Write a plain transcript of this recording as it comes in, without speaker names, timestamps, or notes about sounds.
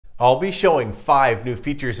I'll be showing 5 new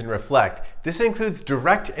features in Reflect. This includes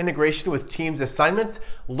direct integration with Teams assignments,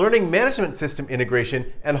 learning management system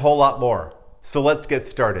integration, and a whole lot more. So let's get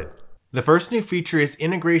started. The first new feature is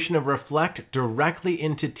integration of Reflect directly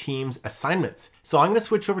into Teams assignments. So I'm going to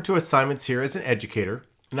switch over to assignments here as an educator,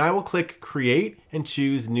 and I will click Create and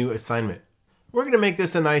choose New Assignment. We're going to make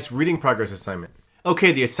this a nice reading progress assignment.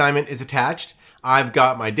 Okay, the assignment is attached. I've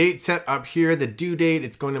got my date set up here, the due date,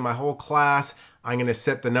 it's going to my whole class. I'm going to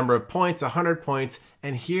set the number of points, 100 points,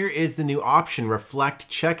 and here is the new option, Reflect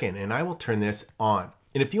Check-in, and I will turn this on.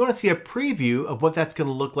 And if you want to see a preview of what that's going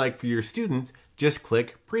to look like for your students, just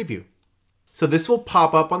click Preview. So this will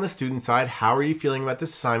pop up on the student side. How are you feeling about this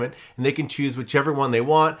assignment? And they can choose whichever one they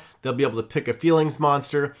want. They'll be able to pick a feelings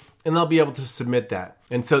monster, and they'll be able to submit that.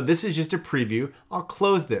 And so this is just a preview. I'll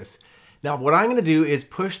close this. Now what I'm going to do is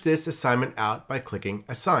push this assignment out by clicking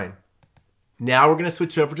Assign. Now we're going to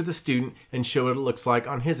switch over to the student and show what it looks like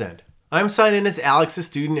on his end. I'm signed in as Alex, the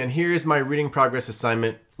student, and here's my reading progress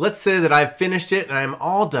assignment. Let's say that I've finished it and I'm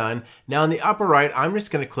all done. Now in the upper right, I'm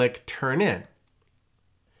just going to click Turn In.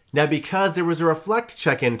 Now because there was a Reflect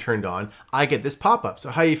check-in turned on, I get this pop-up.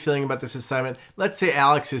 So how are you feeling about this assignment? Let's say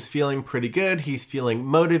Alex is feeling pretty good. He's feeling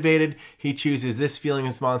motivated. He chooses this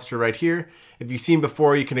feelings monster right here. If you've seen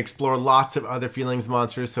before, you can explore lots of other feelings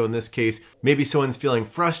monsters. So in this case, maybe someone's feeling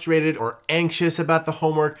frustrated or anxious about the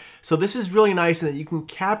homework. So this is really nice in that you can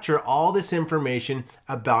capture all this information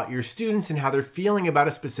about your students and how they're feeling about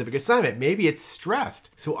a specific assignment. Maybe it's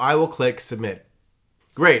stressed. So I will click Submit.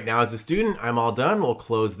 Great, now as a student, I'm all done. We'll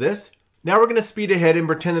close this. Now we're gonna speed ahead and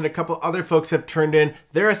pretend that a couple other folks have turned in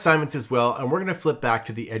their assignments as well, and we're gonna flip back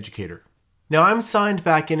to the educator. Now I'm signed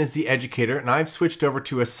back in as the educator, and I've switched over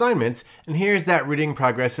to assignments, and here's that reading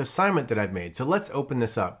progress assignment that I've made. So let's open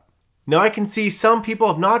this up. Now I can see some people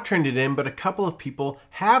have not turned it in, but a couple of people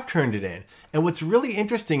have turned it in. And what's really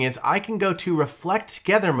interesting is I can go to Reflect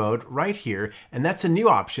Together mode right here, and that's a new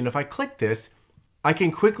option. If I click this, I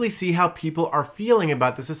can quickly see how people are feeling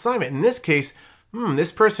about this assignment. In this case,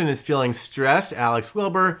 this person is feeling stressed, Alex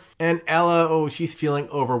Wilbur, and Ella, she's feeling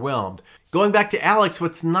overwhelmed. Going back to Alex,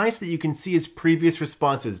 what's nice that you can see his previous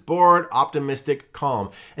responses, bored, optimistic,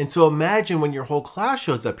 calm. And so imagine when your whole class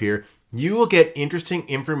shows up here, you will get interesting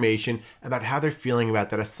information about how they're feeling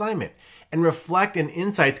about that assignment. And Reflect and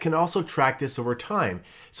Insights can also track this over time.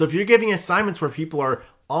 So if you're giving assignments where people are,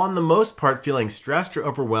 on the most part, feeling stressed or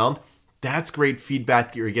overwhelmed, that's great feedback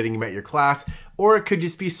that you're getting about your class, or it could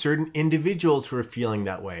just be certain individuals who are feeling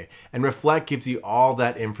that way. And Reflect gives you all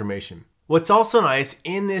that information. What's also nice,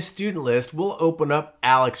 in this student list, we'll open up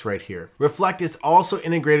Alex right here. Reflect is also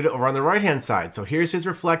integrated over on the right-hand side. So here's his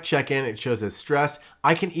Reflect check-in. It shows us stress.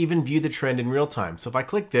 I can even view the trend in real time. So if I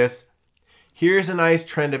click this, here's a nice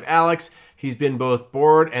trend of Alex. He's been both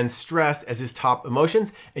bored and stressed as his top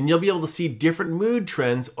emotions, and you'll be able to see different mood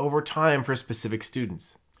trends over time for specific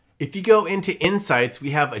students. If you go into Insights,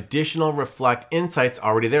 we have additional Reflect Insights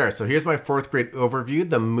already there. So here's my 4th grade overview,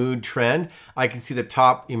 the mood trend. I can see the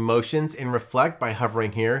top emotions in Reflect by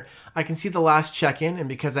hovering here. I can see the last check-in, and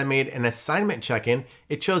because I made an assignment check-in,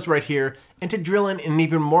 it shows right here. And to drill in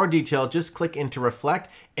even more detail, just click into Reflect,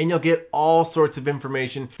 and you'll get all sorts of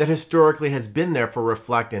information that historically has been there for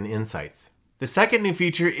Reflect and Insights. The second new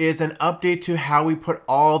feature is an update to how we put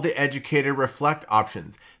all the Educator Reflect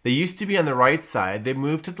options. They used to be on the right side, they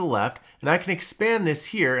moved to the left, and I can expand this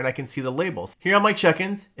here and I can see the labels. Here on my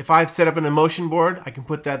check-ins, if I've set up an emotion board, I can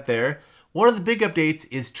put that there. One of the big updates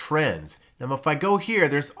is trends. Now if I go here,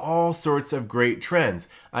 there's all sorts of great trends.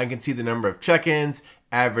 I can see the number of check-ins,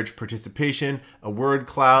 average participation, a word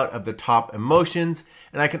cloud of the top emotions,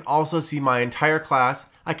 and I can also see my entire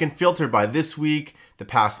class. I can filter by this week, the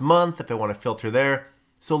past month if I want to filter there.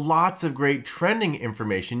 So lots of great trending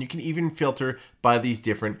information. You can even filter by these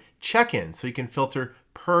different check-ins. So you can filter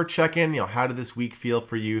per check-in, how did this week feel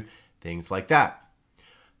for you? Things like that.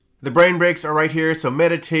 The brain breaks are right here. So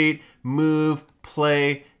meditate, move,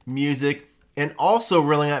 play, music, and also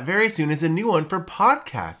rolling out very soon is a new one for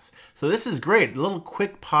podcasts. So this is great, a little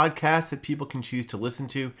quick podcast that people can choose to listen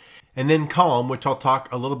to. And then Calm, which I'll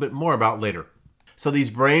talk a little bit more about later. So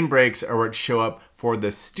these brain breaks are what show up for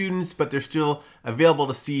the students, but they're still available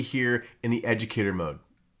to see here in the educator mode.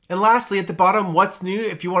 And lastly, at the bottom, what's new?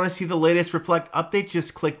 If you want to see the latest Reflect update,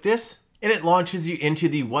 just click this and it launches you into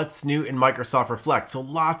the what's new in Microsoft Reflect. So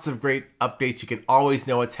lots of great updates. You can always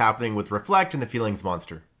know what's happening with Reflect and the Feelings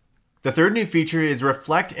Monster. The third new feature is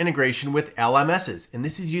Reflect integration with LMSs, and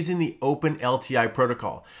this is using the Open LTI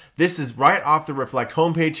protocol. This is right off the Reflect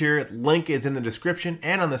homepage here. Link is in the description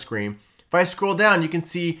and on the screen. If I scroll down, you can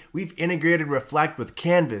see we've integrated Reflect with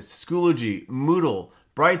Canvas, Schoology, Moodle,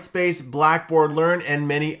 Brightspace, Blackboard Learn, and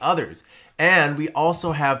many others. And we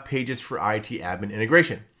also have pages for IT admin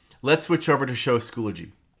integration. Let's switch over to show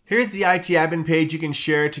Schoology. Here's the IT admin page you can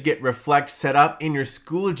share to get Reflect set up in your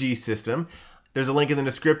Schoology system. There's a link in the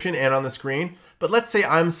description and on the screen. But let's say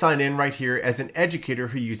I'm signed in right here as an educator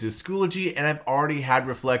who uses Schoology, and I've already had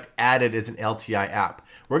Reflect added as an LTI app.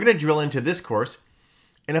 We're going to drill into this course.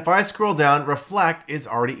 And if I scroll down, Reflect is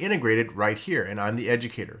already integrated right here, and I'm the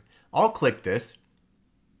educator. I'll click this,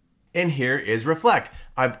 and here is Reflect.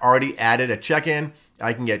 I've already added a check-in.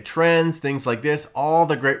 I can get trends, things like this, all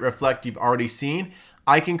the great Reflect you've already seen.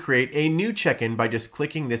 I can create a new check-in by just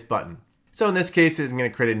clicking this button. So in this case, I'm going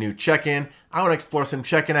to create a new check-in. I want to explore some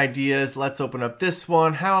check-in ideas. Let's open up this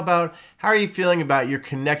one. How are you feeling about your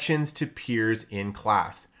connections to peers in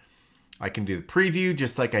class? I can do the preview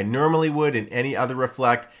just like I normally would in any other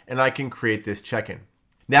Reflect, and I can create this check-in.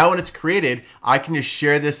 Now when it's created, I can just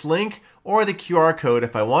share this link or the QR code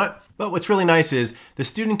if I want. But what's really nice is the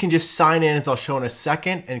student can just sign in, as I'll show in a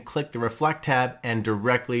second, and click the Reflect tab and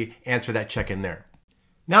directly answer that check-in there.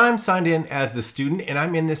 Now I'm signed in as the student and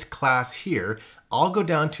I'm in this class here. I'll go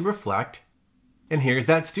down to Reflect, and here's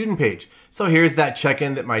that student page. So here's that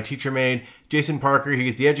check-in that my teacher made. Jason Parker,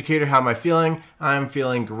 he's the educator. How am I feeling? I'm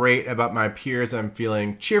feeling great about my peers. I'm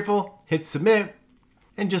feeling cheerful. Hit submit.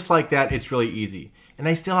 And just like that, it's really easy. And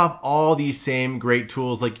I still have all these same great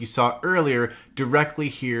tools like you saw earlier directly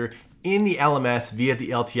here in the LMS via the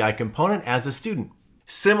LTI component as a student.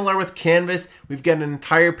 Similar with Canvas, we've got an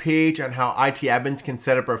entire page on how IT admins can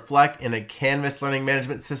set up Reflect in a Canvas learning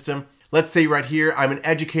management system. Let's say right here, I'm an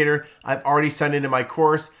educator. I've already signed into my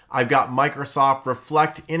course. I've got Microsoft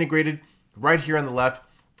Reflect integrated right here on the left.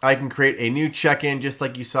 I can create a new check-in just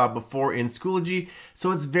like you saw before in Schoology.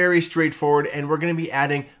 So it's very straightforward, and we're going to be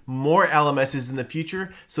adding more LMSs in the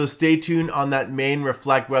future. So stay tuned on that main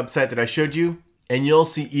Reflect website that I showed you, and you'll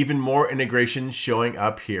see even more integrations showing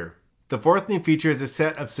up here. The fourth new feature is a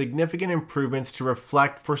set of significant improvements to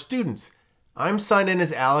Reflect for students. I'm signed in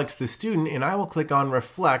as Alex, the student, and I will click on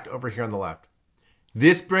Reflect over here on the left.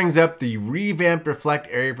 This brings up the revamped Reflect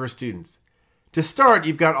area for students. To start,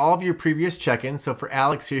 you've got all of your previous check-ins. So for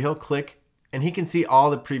Alex here, he'll click and he can see all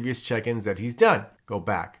the previous check-ins that he's done. Go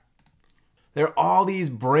back. There are all these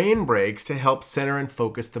brain breaks to help center and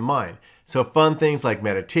focus the mind. So fun things like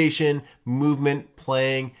meditation, movement,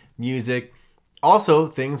 playing, music. Also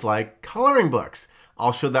things like coloring books.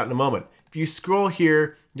 I'll show that in a moment. If you scroll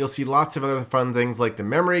here, you'll see lots of other fun things like the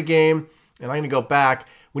memory game. And I'm going to go back.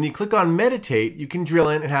 When you click on meditate, you can drill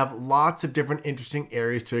in and have lots of different interesting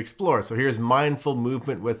areas to explore. So here's mindful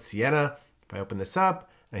movement with Sienna. If I open this up,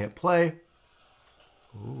 I hit play.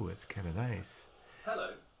 Ooh, it's kind of nice.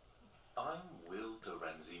 Hello, I'm Will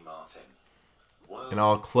Dorenzi Martin. And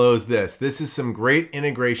I'll close this. This is some great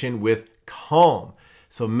integration with Calm.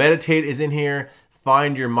 So meditate is in here.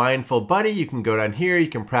 Find your mindful buddy. You can go down here. You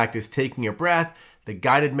can practice taking a breath, the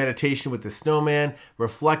guided meditation with the snowman,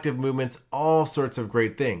 reflective movements, all sorts of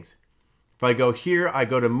great things. If I go here, I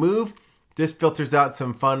go to move. This filters out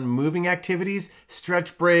some fun moving activities,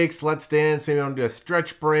 stretch breaks, let's dance. Maybe I want to do a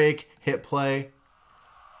stretch break, hit play.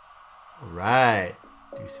 All right,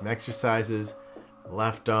 do some exercises.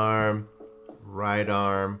 Left arm, right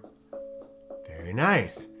arm. Very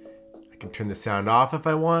nice. I can turn the sound off if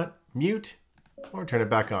I want, mute, or turn it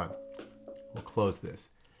back on. We'll close this.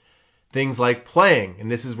 Things like playing,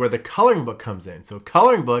 and this is where the coloring book comes in. So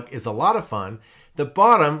coloring book is a lot of fun. The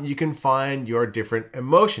bottom, you can find your different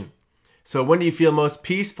emotion. So when do you feel most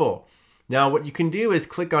peaceful? Now what you can do is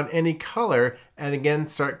click on any color and again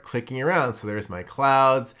start clicking around. So there's my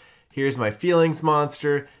clouds. Here's my feelings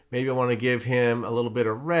monster. Maybe I want to give him a little bit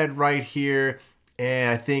of red right here. And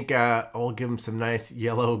I think I'll give him some nice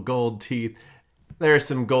yellow gold teeth. There's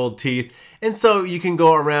some gold teeth. And so you can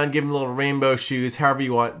go around, give him little rainbow shoes, however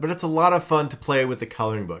you want. But it's a lot of fun to play with the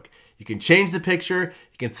coloring book. You can change the picture.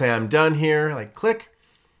 You can say I'm done here, like click.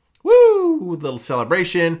 Woo! Little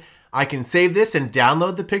celebration. I can save this and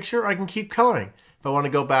download the picture, or I can keep coloring if I want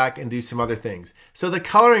to go back and do some other things. So the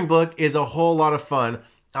coloring book is a whole lot of fun.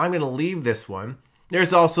 I'm going to leave this one.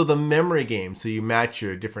 There's also the memory game. So you match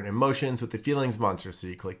your different emotions with the feelings monster. So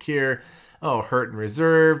you click here. Oh, hurt and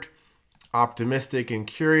reserved. Optimistic and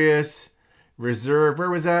curious. Reserve. Where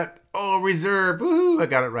was that? Oh, reserve. Woo! I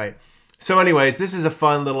got it right. So anyways, this is a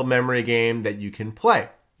fun little memory game that you can play.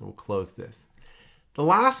 We'll close this. The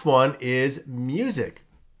last one is music.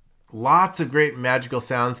 Lots of great magical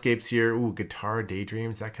soundscapes here. Ooh, guitar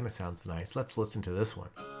daydreams. That kind of sounds nice. Let's listen to this one.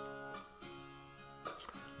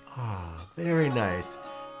 Ah, very nice.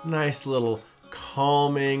 Nice little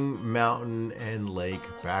calming mountain and lake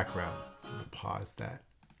background. I'll pause that.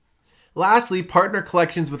 Lastly, partner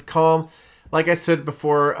collections with Calm. Like I said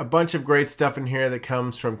before, a bunch of great stuff in here that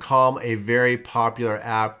comes from Calm, a very popular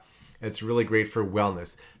app. It's really great for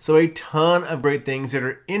wellness. So a ton of great things that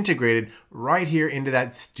are integrated right here into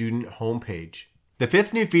that student homepage. The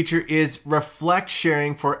fifth new feature is Reflect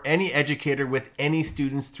sharing for any educator with any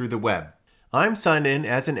students through the web. I'm signed in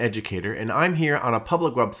as an educator and I'm here on a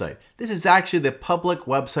public website. This is actually the public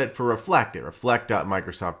website for Reflect at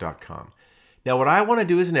reflect.microsoft.com. Now what I want to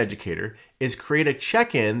do as an educator is create a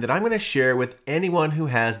check-in that I'm going to share with anyone who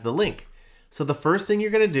has the link. So the first thing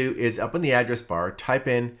you're going to do is up in the address bar, type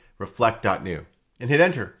in reflect.new and hit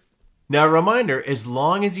enter. Now a reminder, as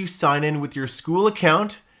long as you sign in with your school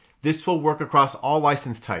account, this will work across all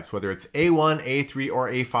license types, whether it's A1, A3,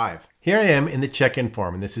 or A5. Here I am in the check-in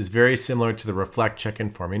form, and this is very similar to the Reflect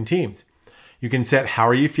check-in form in Teams. You can set how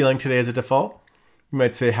are you feeling today as a default. You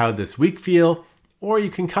might say how did this week feel, or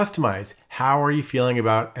you can customize how are you feeling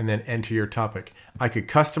about and then enter your topic. I could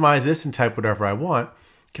customize this and type whatever I want.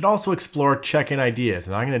 You can also explore check-in ideas,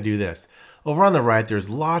 and I'm going to do this. Over on the right,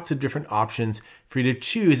 there's lots of different options for you to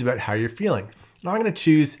choose about how you're feeling. Now I'm going to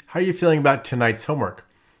choose how you're feeling about tonight's homework.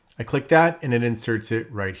 I click that and it inserts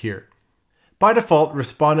it right here. By default,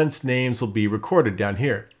 respondents' names will be recorded down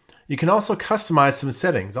here. You can also customize some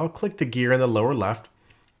settings. I'll click the gear in the lower left.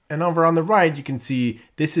 And over on the right, you can see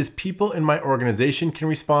this is people in my organization can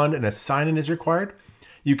respond and a sign-in is required.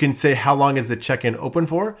 You can say how long is the check-in open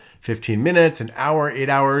for? 15 minutes, an hour, 8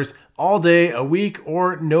 hours, all day, a week,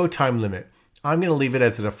 or no time limit. I'm going to leave it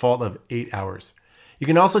as a default of 8 hours. You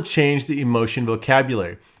can also change the emotion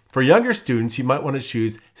vocabulary. For younger students, you might want to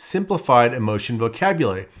choose simplified emotion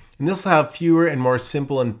vocabulary. And this will have fewer and more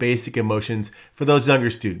simple and basic emotions for those younger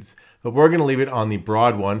students. But we're going to leave it on the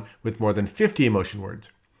broad one with more than 50 emotion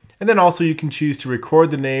words. And then also you can choose to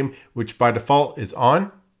record the name, which by default is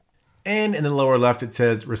on. And in the lower left, it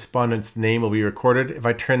says respondent's name will be recorded. If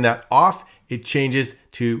I turn that off, it changes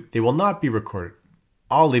to they will not be recorded.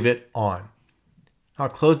 I'll leave it on. I'll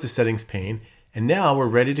close the settings pane. And now we're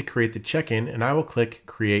ready to create the check-in, and I will click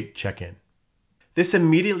Create Check-in. This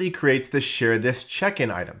immediately creates the Share This Check-in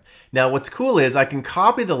item. Now what's cool is I can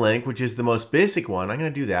copy the link, which is the most basic one. I'm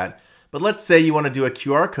going to do that. But let's say you want to do a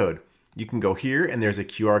QR code. You can go here and there's a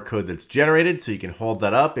QR code that's generated, so you can hold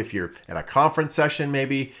that up if you're at a conference session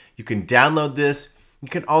maybe. You can download this. You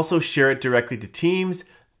can also share it directly to Teams,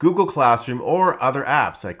 Google Classroom, or other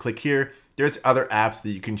apps. I click here. There's other apps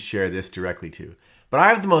that you can share this directly to. But I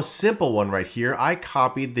have the most simple one right here. I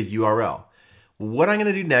copied the URL. What I'm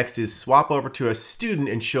going to do next is swap over to a student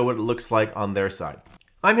and show what it looks like on their side.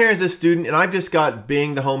 I'm here as a student and I've just got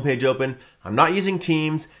Bing, the homepage open. I'm not using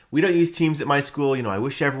Teams. We don't use Teams at my school. I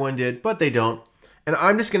wish everyone did, but they don't. And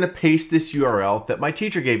I'm just going to paste this URL that my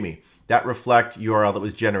teacher gave me, that Reflect URL that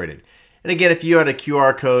was generated. And again, if you had a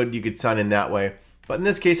QR code, you could sign in that way. But in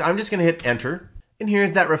this case, I'm just going to hit enter. And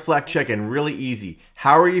here's that Reflect check-in, really easy.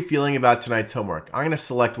 How are you feeling about tonight's homework? I'm going to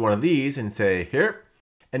select one of these and say here.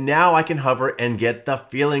 And now I can hover and get the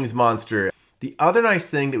feelings monster. The other nice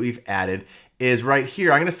thing that we've added is right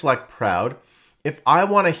here. I'm going to select proud. If I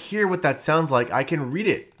want to hear what that sounds like, I can read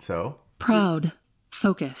it. So proud,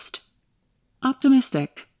 focused,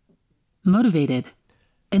 optimistic, motivated,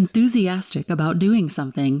 enthusiastic about doing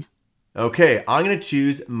something. Okay, I'm going to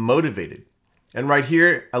choose motivated. And right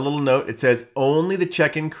here, a little note, it says only the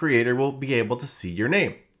check-in creator will be able to see your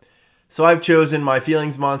name. So I've chosen my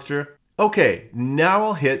feelings monster. Okay, now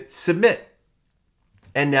I'll hit submit.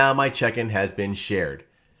 And now my check-in has been shared.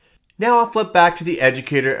 Now I'll flip back to the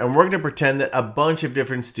educator and we're going to pretend that a bunch of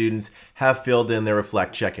different students have filled in their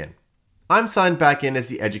Reflect check-in. I'm signed back in as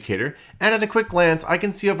the educator, and at a quick glance, I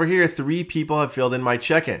can see over here 3 people have filled in my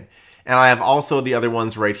check-in. And I have also the other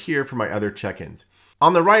ones right here for my other check-ins.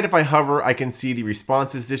 On the right, if I hover, I can see the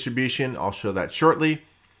responses distribution. I'll show that shortly.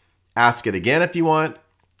 Ask it again if you want.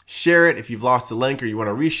 Share it if you've lost the link or you want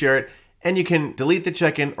to reshare it. And you can delete the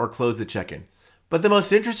check-in or close the check-in. But the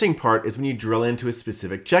most interesting part is when you drill into a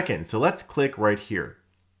specific check-in. So let's click right here.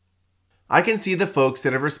 I can see the folks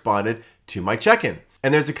that have responded to my check-in.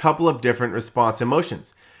 And there's a couple of different response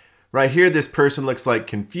emotions. Right here, this person looks like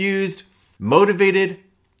confused, motivated.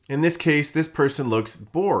 In this case, this person looks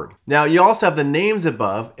bored. Now, you also have the names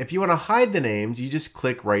above. If you want to hide the names, you just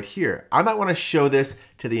click right here. I might want to show this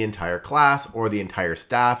to the entire class or the entire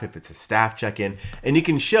staff if it's a staff check-in. And you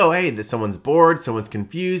can show, hey, that someone's bored, someone's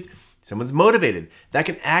confused, someone's motivated. That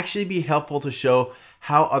can actually be helpful to show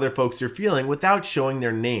how other folks are feeling without showing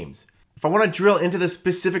their names. If I want to drill into the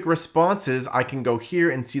specific responses, I can go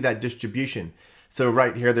here and see that distribution. So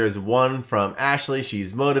right here, there's one from Ashley.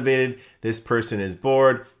 She's motivated. This person is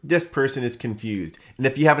bored. This person is confused. And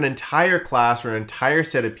if you have an entire class or an entire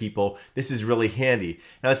set of people, this is really handy.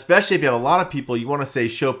 Now, especially if you have a lot of people, you want to say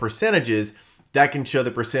show percentages. That can show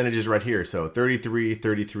the percentages right here. So 33,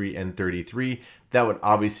 33, and 33. That would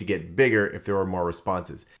obviously get bigger if there were more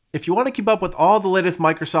responses. If you want to keep up with all the latest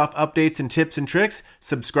Microsoft updates and tips and tricks,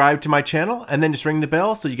 subscribe to my channel and then just ring the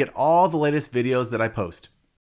bell so you get all the latest videos that I post.